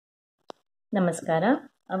ನಮಸ್ಕಾರ,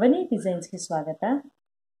 ಅವನಿ ಡಿಸೈನ್ಸ್ಗೆ ಸ್ವಾಗತ.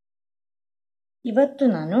 ಇವತ್ತು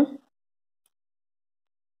ನಾನು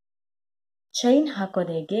ಚೈನ್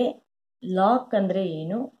ಹಾಕೋದು ಹೇಗೆ, ಲಾಕ್ ಅಂದರೆ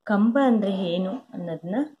ಏನು, ಕಂಬ ಅಂದರೆ ಏನು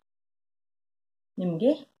ಅನ್ನೋದನ್ನ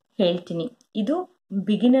ನಿಮಗೆ ಹೇಳ್ತೀನಿ. ಇದು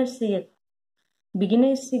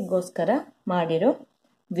ಬಿಗಿನರ್ಸಿಗೋಸ್ಕರ ಮಾಡಿರೋ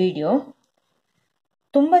ವಿಡಿಯೋ.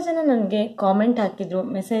 ತುಂಬ ಜನ ನನಗೆ ಕಾಮೆಂಟ್ ಹಾಕಿದ್ರು,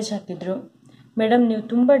 ಮೆಸೇಜ್ ಹಾಕಿದ್ರು, ಮೇಡಮ್ ನೀವು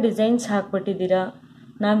ತುಂಬ ಡಿಸೈನ್ಸ್ ಹಾಕ್ಬಿಟ್ಟಿದ್ದೀರಾ,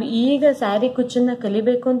 ನಾವು ಈಗ ಸ್ಯಾರಿ ಕುಚ್ಚನ್ನು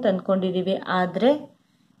ಕಲಿಬೇಕು ಅಂತ ಅಂದ್ಕೊಂಡಿದ್ದೀವಿ, ಆದರೆ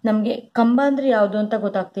ನಮಗೆ ಕಂಬ ಅಂದರೆ ಯಾವುದು ಅಂತ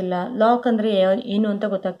ಗೊತ್ತಾಗ್ತಿಲ್ಲ, ಲಾಕ್ ಅಂದರೆ ಏನು ಅಂತ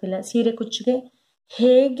ಗೊತ್ತಾಗ್ತಿಲ್ಲ, ಸೀರೆ ಕುಚ್ಚಿಗೆ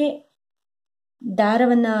ಹೇಗೆ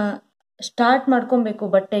ದಾರವನ್ನು ಸ್ಟಾರ್ಟ್ ಮಾಡ್ಕೊಬೇಕು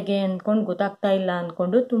ಬಟ್ಟೆಗೆ ಅಂದ್ಕೊಂಡು ಗೊತ್ತಾಗ್ತಾ ಇಲ್ಲ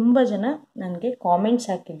ಅಂದ್ಕೊಂಡು ತುಂಬ ಜನ ನನಗೆ ಕಾಮೆಂಟ್ಸ್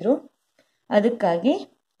ಹಾಕಿದ್ರು. ಅದಕ್ಕಾಗಿ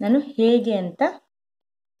ನಾನು ಹೇಗೆ ಅಂತ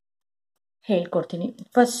ಹೇಳ್ಕೊಡ್ತೀನಿ.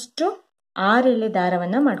 ಫಸ್ಟು 6 ಎಳೆ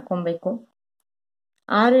ದಾರವನ್ನು ಮಾಡ್ಕೊಬೇಕು.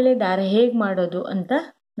 6 ಎಳೆ ದಾರ ಹೇಗೆ ಮಾಡೋದು ಅಂತ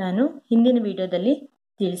ನಾನು ಹಿಂದಿನ ವಿಡಿಯೋದಲ್ಲಿ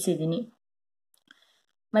ತಿಳಿಸಿದ್ದೀನಿ.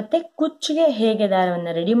 ಮತ್ತು ಕುಚ್ಚಿಗೆ ಹೇಗೆ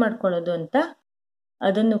ದಾರವನ್ನು ರೆಡಿ ಮಾಡ್ಕೊಳ್ಳೋದು ಅಂತ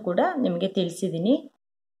ಅದನ್ನು ಕೂಡ ನಿಮಗೆ ತಿಳಿಸಿದ್ದೀನಿ.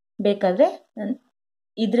 ಬೇಕಾದರೆ ನಾನು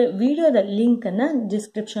ಇದರ ವಿಡಿಯೋದ ಲಿಂಕನ್ನು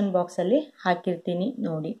ಡಿಸ್ಕ್ರಿಪ್ಷನ್ ಬಾಕ್ಸಲ್ಲಿ ಹಾಕಿರ್ತೀನಿ,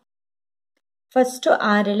 ನೋಡಿ. ಫಸ್ಟು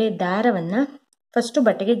 6 ಎಳೆ ದಾರವನ್ನು ಫಸ್ಟು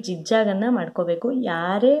ಬಟ್ಟೆಗೆ ಜಿಗ್ಜಾಗನ್ನು ಮಾಡ್ಕೋಬೇಕು.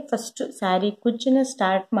 ಯಾರೇ ಫಸ್ಟು ಸ್ಯಾರಿ ಕುಚ್ಚನ್ನ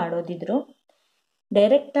ಸ್ಟಾರ್ಟ್ ಮಾಡೋದಿದ್ರು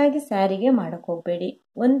ಡೈರೆಕ್ಟಾಗಿ ಸ್ಯಾರಿಗೆ ಮಾಡೋಕ್ಕೆ ಹೋಗಬೇಡಿ.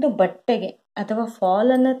 ಒಂದು ಬಟ್ಟೆಗೆ ಅಥವಾ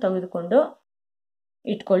ಫಾಲನ್ನು ತೆಗೆದುಕೊಂಡು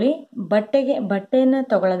ಇಟ್ಕೊಳ್ಳಿ. ಬಟ್ಟೆಯನ್ನು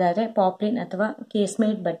ತಗೊಳ್ಳೋದಾದರೆ ಪಾಪ್ಲಿನ್ ಅಥವಾ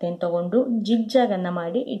ಕೇಸ್ಮೇಟ್ ಬಟ್ಟೆಯನ್ನು ತಗೊಂಡು ಜಿಗ್ಜಾಗನ್ನು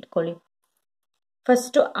ಮಾಡಿ ಇಟ್ಕೊಳ್ಳಿ.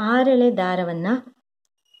 ಫಸ್ಟು 6 ಎಳೆ ದಾರವನ್ನು,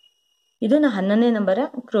 ಇದು ನಾನು 11ನೇ ನಂಬರ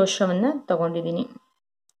ಕ್ರೋಶವನ್ನು ತಗೊಂಡಿದ್ದೀನಿ,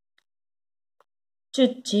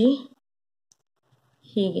 ಚುಚ್ಚಿ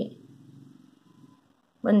ಹೀಗೆ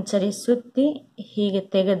ಒಂದ್ಸರಿ ಸುತ್ತಿ ಹೀಗೆ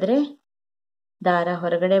ತೆಗೆದ್ರೆ ದಾರ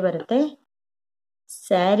ಹೊರಗಡೆ ಬರುತ್ತೆ.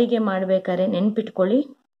 ಸ್ಯಾರಿಗೆ ಮಾಡಬೇಕಾದ್ರೆ ನೆನ್ಪಿಟ್ಕೊಳ್ಳಿ,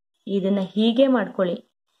 ಇದನ್ನು ಹೀಗೆ ಮಾಡ್ಕೊಳ್ಳಿ.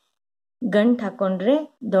 ಗಂಟು ಹಾಕ್ಕೊಂಡ್ರೆ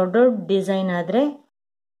ದೊಡ್ಡ ದೊಡ್ಡ ಡಿಸೈನ್ ಆದರೆ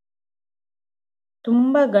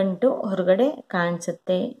ತುಂಬ ಗಂಟು ಹೊರಗಡೆ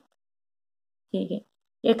ಕಾಣಿಸುತ್ತೆ. ಹೀಗೆ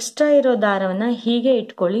ಎಕ್ಸ್ಟ್ರಾ ಇರೋ ದಾರವನ್ನು ಹೀಗೆ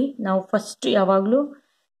ಇಟ್ಕೊಳ್ಳಿ. ನಾವು ಫಸ್ಟ್ ಯಾವಾಗಲೂ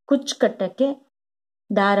ಕುಚ್ಚು ಕಟ್ಟಕ್ಕೆ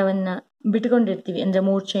ದಾರವನ್ನು ಬಿಟ್ಕೊಂಡಿರ್ತೀವಿ, ಅಂದರೆ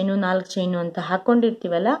 3 ಚೈನು 4 ಚೈನು ಅಂತ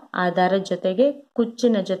ಹಾಕ್ಕೊಂಡಿರ್ತೀವಲ್ಲ, ಆ ದಾರದ ಜೊತೆಗೆ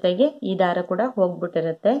ಕುಚ್ಚಿನ ಜೊತೆಗೆ ಈ ದಾರ ಕೂಡ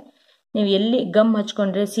ಹೋಗ್ಬಿಟ್ಟಿರುತ್ತೆ. ನೀವು ಎಲ್ಲಿ ಗಮ್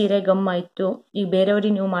ಹಚ್ಕೊಂಡ್ರೆ ಸೀರೆ ಗಮ್ ಆಯಿತು, ಈಗ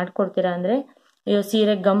ಬೇರೆಯವ್ರಿಗೆ ನೀವು ಮಾಡ್ಕೊಡ್ತೀರಾ ಅಂದರೆ ಅಯ್ಯೋ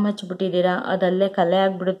ಸೀರೆ ಗಮ್ ಹಚ್ಬಿಟ್ಟಿದ್ದೀರಾ, ಅದಲ್ಲೇ ಕಲೆ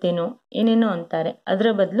ಆಗಿಬಿಡುತ್ತೇನೋ ಏನೇನೋ ಅಂತಾರೆ.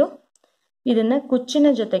 ಅದರ ಬದಲು ಇದನ್ನು ಕುಚ್ಚಿನ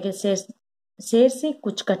ಜೊತೆಗೆ ಸೇರಿಸಿ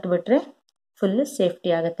ಕುಚ್ಚು ಕಟ್ಟಿಬಿಟ್ರೆ ಫುಲ್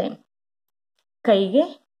ಸೇಫ್ಟಿ ಆಗುತ್ತೆ. ಕೈಗೆ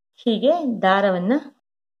ಹೀಗೆ ದಾರವನ್ನು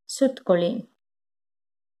ಸುತ್ಕೊಳ್ಳಿ.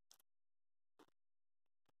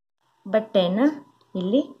 ಬಟ್ಟೆಯನ್ನು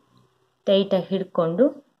ಇಲ್ಲಿ ಟೈಟಾಗಿ ಹಿಡ್ಕೊಂಡು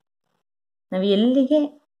ನಾವು ಎಲ್ಲಿಗೆ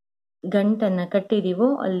ಗಂಟನ್ನು ಕಟ್ಟಿದ್ದೀವೋ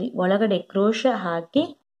ಅಲ್ಲಿ ಒಳಗಡೆ ಕ್ರೋಶ ಹಾಕಿ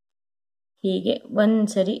ಹೀಗೆ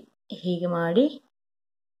ಒಂದ್ಸರಿ ಹೀಗೆ ಮಾಡಿ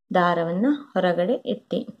ದಾರವನ್ನು ಹೊರಗಡೆ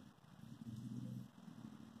ಎತ್ತಿ.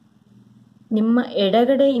 ನಿಮ್ಮ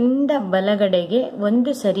ಎಡಗಡೆಯಿಂದ ಬಲಗಡೆಗೆ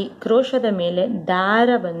ಒಂದು ಸರಿ ಕ್ರೋಶದ ಮೇಲೆ ದಾರ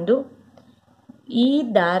ಬಂದು ಈ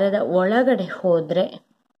ದಾರದ ಒಳಗಡೆ ಹೋದರೆ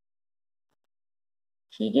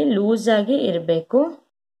ಹೀಗೆ ಲೂಸಾಗಿ ಇರಬೇಕು.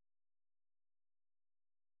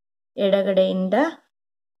 ಎಡಗಡೆಯಿಂದ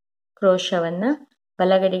ಕ್ರೋಶವನ್ನು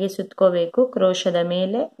ಬಲಗಡೆಗೆ ಸುತ್ಕೋಬೇಕು. ಕ್ರೋಶದ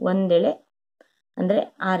ಮೇಲೆ ಒಂದೆಳೆ ಅಂದರೆ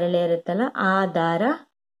 6 ಎಳೆ ಇರುತ್ತಲ್ಲ, ಆ ದಾರ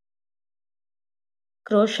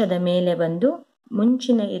ಕ್ರೋಶದ ಮೇಲೆ ಬಂದು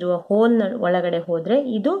ಮುಂಚಿನ ಇರುವ ಹೋಲ್ನ ಒಳಗಡೆ ಹೋದರೆ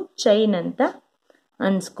ಇದು ಚೈನ್ ಅಂತ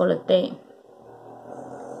ಅನ್ಸ್ಕೊಳ್ಳುತ್ತೆ.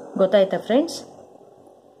 ಗೊತ್ತಾಯ್ತಾ ಫ್ರೆಂಡ್ಸ್?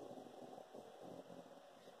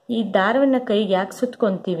 ಈ ದಾರವನ್ನು ಕೈಗೆ ಯಾಕೆ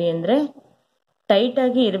ಸುತ್ಕೊತೀವಿ ಅಂದರೆ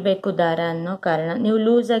ಟೈಟಾಗಿ ಇರಬೇಕು ದಾರ ಅನ್ನೋ ಕಾರಣ. ನೀವು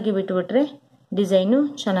ಲೂಸಾಗಿ ಬಿಟ್ಬಿಟ್ರೆ ಡಿಸೈನು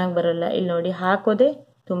ಚೆನ್ನಾಗಿ ಬರೋಲ್ಲ. ಇಲ್ಲಿ ನೋಡಿ, ಹಾಕೋದೇ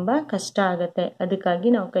ತುಂಬ ಕಷ್ಟ ಆಗುತ್ತೆ. ಅದಕ್ಕಾಗಿ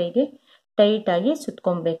ನಾವು ಕೈಗೆ ಟೈಟಾಗಿ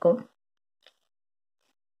ಸುತ್ಕೊಬೇಕು.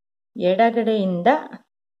 ಎಡಗಡೆಯಿಂದ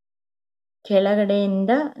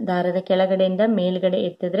ಕೆಳಗಡೆಯಿಂದ ದಾರದ ಕೆಳಗಡೆಯಿಂದ ಮೇಲ್ಗಡೆ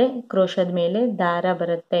ಎತ್ತಿದ್ರೆ ಕ್ರೋಶದ ಮೇಲೆ ದಾರ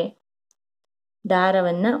ಬರುತ್ತೆ.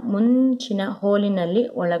 ದಾರವನ್ನು ಮುಂಚಿನ ಹೋಲಿನಲ್ಲಿ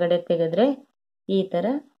ಒಳಗಡೆ ತೆಗೆದ್ರೆ ಈ ಥರ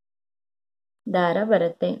ದಾರ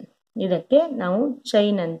ಬರುತ್ತೆ. ಇದಕ್ಕೆ ನಾವು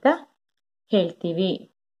ಚೈನ್ ಅಂತ ಹೇಳ್ತೀವಿ.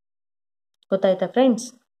 ಗೊತ್ತಾಯ್ತಾ ಫ್ರೆಂಡ್ಸ್?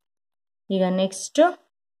 ಈಗ ನೆಕ್ಸ್ಟು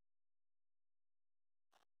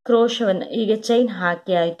ಕ್ರೋಶವನ್ನು, ಈಗ ಚೈನ್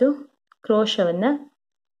ಹಾಕಿ ಆಯಿತು. ಕ್ರೋಶವನ್ನು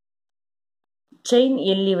ಚೈನ್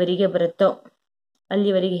ಎಲ್ಲಿವರೆಗೆ ಬರುತ್ತೋ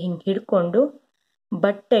ಅಲ್ಲಿವರೆಗೆ ಹಿಂಗೆ ಹಿಡ್ಕೊಂಡು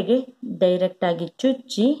ಬಟ್ಟೆಗೆ ಡೈರೆಕ್ಟಾಗಿ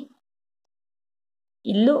ಚುಚ್ಚಿ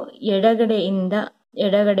ಇಲ್ಲೂ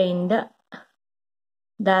ಎಡಗಡೆಯಿಂದ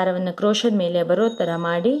ದಾರವನ್ನು ಕ್ರೋಶದ ಮೇಲೆ ಬರೋ ಥರ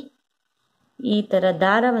ಮಾಡಿ ಈ ಥರ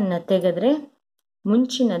ದಾರವನ್ನು ತೆಗೆದ್ರೆ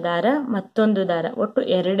ಮುಂಚಿನ ದಾರ ಮತ್ತೊಂದು ದಾರ, ಒಟ್ಟು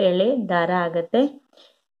 2 ಎಳೆ ದಾರ ಆಗುತ್ತೆ.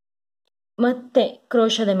 ಮತ್ತೆ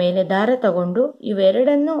ಕ್ರೋಶದ ಮೇಲೆ ದಾರ ತಗೊಂಡು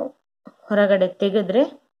ಇವೆರಡನ್ನು ಹೊರಗಡೆ ತೆಗೆದ್ರೆ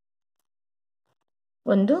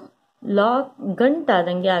ಒಂದು ಲಾಕ್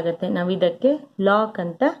ಗಂಟಾದಂಗೆ ಆಗುತ್ತೆ. ನಾವು ಇದಕ್ಕೆ ಲಾಕ್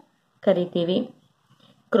ಅಂತ ಕರಿತೀವಿ.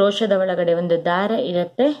 ಕ್ರೋಶದ ಒಳಗಡೆ ಒಂದು ದಾರ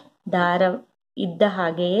ಇರುತ್ತೆ. ದಾರ ಇದ್ದ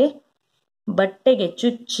ಹಾಗೆಯೇ ಬಟ್ಟೆಗೆ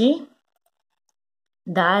ಚುಚ್ಚಿ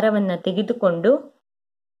ದಾರವನ್ನು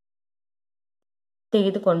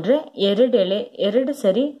ತೆಗೆದುಕೊಂಡ್ರೆ ಎರಡು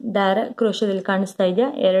ಸರಿ ದಾರ ಕ್ರೋಶದಲ್ಲಿ ಕಾಣಿಸ್ತಾ ಇದೆಯಾ,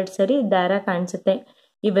 2 ಸರಿ ದಾರ ಕಾಣಿಸುತ್ತೆ.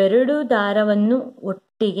 ಇವೆರಡು ದಾರವನ್ನು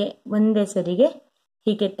ಒಟ್ಟಿಗೆ ಒಂದೇ ಸರಿಗೆ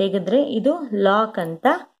ಹೀಗೆ ತೆಗೆದ್ರೆ ಇದು ಲಾಕ್ ಅಂತ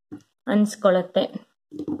ಅನ್ಸ್ಕೊಳ್ಳುತ್ತೆ.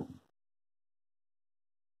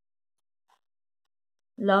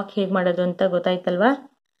 ಲಾಕ್ ಹೇಗೆ ಮಾಡೋದು ಅಂತ ಗೊತ್ತಾಯ್ತಲ್ವಾ?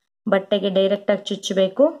 ಬಟ್ಟೆಗೆ ಡೈರೆಕ್ಟಾಗಿ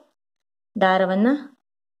ಚುಚ್ಚಬೇಕು, ದಾರವನ್ನು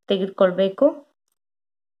ತೆಗೆದುಕೊಳ್ಬೇಕು,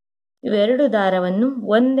 ಇವೆರಡು ದಾರವನ್ನು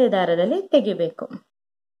ಒಂದೇ ದಾರದಲ್ಲಿ ತೆಗಿಬೇಕು.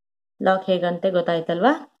 ಲಾಕ್ ಹೇಗಂತೆ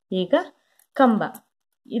ಗೊತ್ತಾಯ್ತಲ್ವಾ? ಈಗ ಕಂಬ,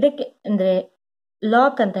 ಇದಕ್ಕೆ ಅಂದರೆ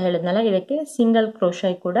ಲಾಕ್ ಅಂತ ಹೇಳಿದ್ನಲ್ಲ, ಇದಕ್ಕೆ ಸಿಂಗಲ್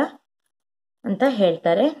ಕ್ರೋಶೆ ಕೂಡ ಅಂತ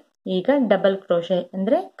ಹೇಳ್ತಾರೆ. ಈಗ ಡಬಲ್ ಕ್ರೋಶೆ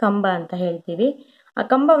ಅಂದರೆ ಕಂಬ ಅಂತ ಹೇಳ್ತೀವಿ. ಆ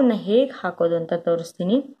ಕಂಬವನ್ನು ಹೇಗೆ ಹಾಕೋದು ಅಂತ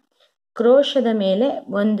ತೋರಿಸ್ತೀನಿ. ಕ್ರೋಶದ ಮೇಲೆ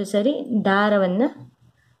ಒಂದು ಸರಿ ದಾರವನ್ನು,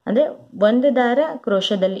 ಅಂದರೆ ಒಂದು ದಾರ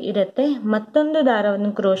ಕ್ರೋಶದಲ್ಲಿ ಇರುತ್ತೆ, ಮತ್ತೊಂದು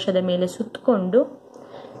ದಾರವನ್ನು ಕ್ರೋಶದ ಮೇಲೆ ಸುತ್ತಕೊಂಡು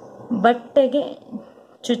ಬಟ್ಟೆಗೆ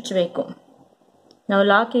ಚುಚ್ಚಬೇಕು. ನಾವು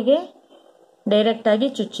ಲಾಕಿಗೆ ಡೈರೆಕ್ಟಾಗಿ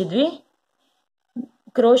ಚುಚ್ಚಿದ್ವಿ,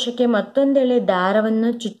 ಕ್ರೋಶಕ್ಕೆ ಮತ್ತೊಂದೆಳೆ ದಾರವನ್ನು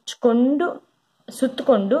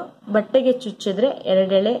ಸುತ್ತಕೊಂಡು ಬಟ್ಟೆಗೆ ಚುಚ್ಚಿದ್ರೆ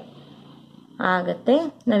 2 ಎಳೆ ಆಗತ್ತೆ.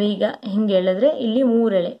 ನಾವೀಗ ಹಿಂಗೆ ಹೇಳಿದ್ರೆ ಇಲ್ಲಿ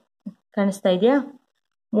 3 ಎಳೆ ಕಾಣಿಸ್ತಾ ಇದೆಯಾ?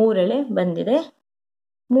 3 ಎಳೆ ಬಂದಿದೆ.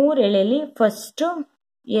 3 ಎಳೆಯಲ್ಲಿ ಫಸ್ಟು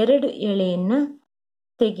 2 ಎಳೆಯನ್ನು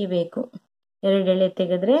ತೆಗಿಬೇಕು. 2 ಎಳೆ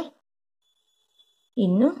ತೆಗೆದ್ರೆ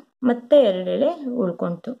ಇನ್ನು ಮತ್ತೆ 2 ಎಳೆ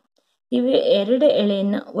ಉಳ್ಕೊಂತು. ಇವು 2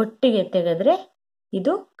 ಎಳೆಯನ್ನು ಒಟ್ಟಿಗೆ ತೆಗೆದ್ರೆ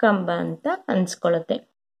ಇದು ಕಂಬ ಅಂತ ಅನ್ಸ್ಕೊಳ್ಳುತ್ತೆ.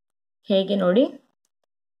 ಹೇಗೆ ನೋಡಿ,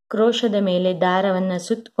 ಕ್ರೋಶದ ಮೇಲೆ ದಾರವನ್ನು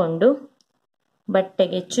ಸುತ್ತಕೊಂಡು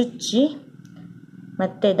ಬಟ್ಟೆಗೆ ಚುಚ್ಚಿ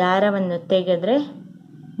ಮತ್ತೆ ದಾರವನ್ನು ತೆಗೆದ್ರೆ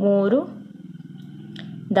 3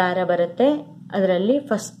 ದಾರ ಬರುತ್ತೆ. ಅದರಲ್ಲಿ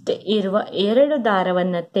ಫಸ್ಟ್ ಇರುವ 2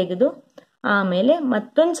 ದಾರವನ್ನು ತೆಗೆದು ಆಮೇಲೆ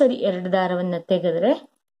ಮತ್ತೊಂದು ಸರಿ 2 ದಾರವನ್ನು ತೆಗೆದ್ರೆ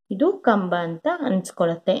ಇದು ಕಂಬ ಅಂತ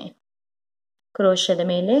ಅನ್ಸ್ಕೊಳ್ಳುತ್ತೆ. ಕ್ರೋಶದ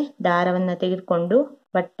ಮೇಲೆ ದಾರವನ್ನು ತೆಗೆದುಕೊಂಡು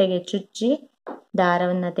ಬಟ್ಟೆಗೆ ಚುಚ್ಚಿ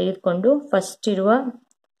ದಾರವನ್ನು ತೆಗೆದುಕೊಂಡು ಫಸ್ಟ್ ಇರುವ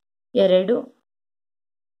 2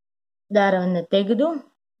 ದಾರವನ್ನು ತೆಗೆದು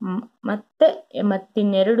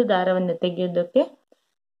ಮತ್ತಿನ್ನೆರಡು ದಾರವನ್ನು ತೆಗೆಯೋದಕ್ಕೆ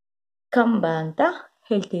ಕಂಬ ಅಂತ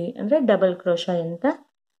ಹೇಳ್ತೀವಿ, ಅಂದರೆ ಡಬಲ್ ಕ್ರೋಶ ಅಂತ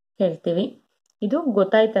ಹೇಳ್ತೀವಿ. ಇದು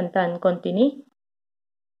ಗೊತ್ತಾಯ್ತಂತ ಅನ್ಕೊಂತೀನಿ.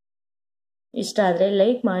 ಇಷ್ಟ ಆದರೆ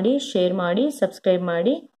ಲೈಕ್ ಮಾಡಿ, ಶೇರ್ ಮಾಡಿ, ಸಬ್ಸ್ಕ್ರೈಬ್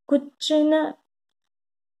ಮಾಡಿ.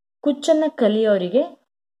 ಕುಚ್ಚನ್ನು ಕಲಿಯೋರಿಗೆ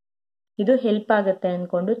ಇದು ಹೆಲ್ಪ್ ಆಗುತ್ತೆ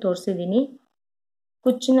ಅಂದ್ಕೊಂಡು ತೋರಿಸಿದ್ದೀನಿ.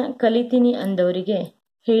 ಕುಚ್ಚನ್ನ ಕಲಿತೀನಿ ಅಂದವರಿಗೆ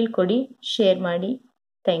ಹೇಳ್ಕೊಡಿ, ಶೇರ್ ಮಾಡಿ.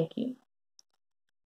 Thank you.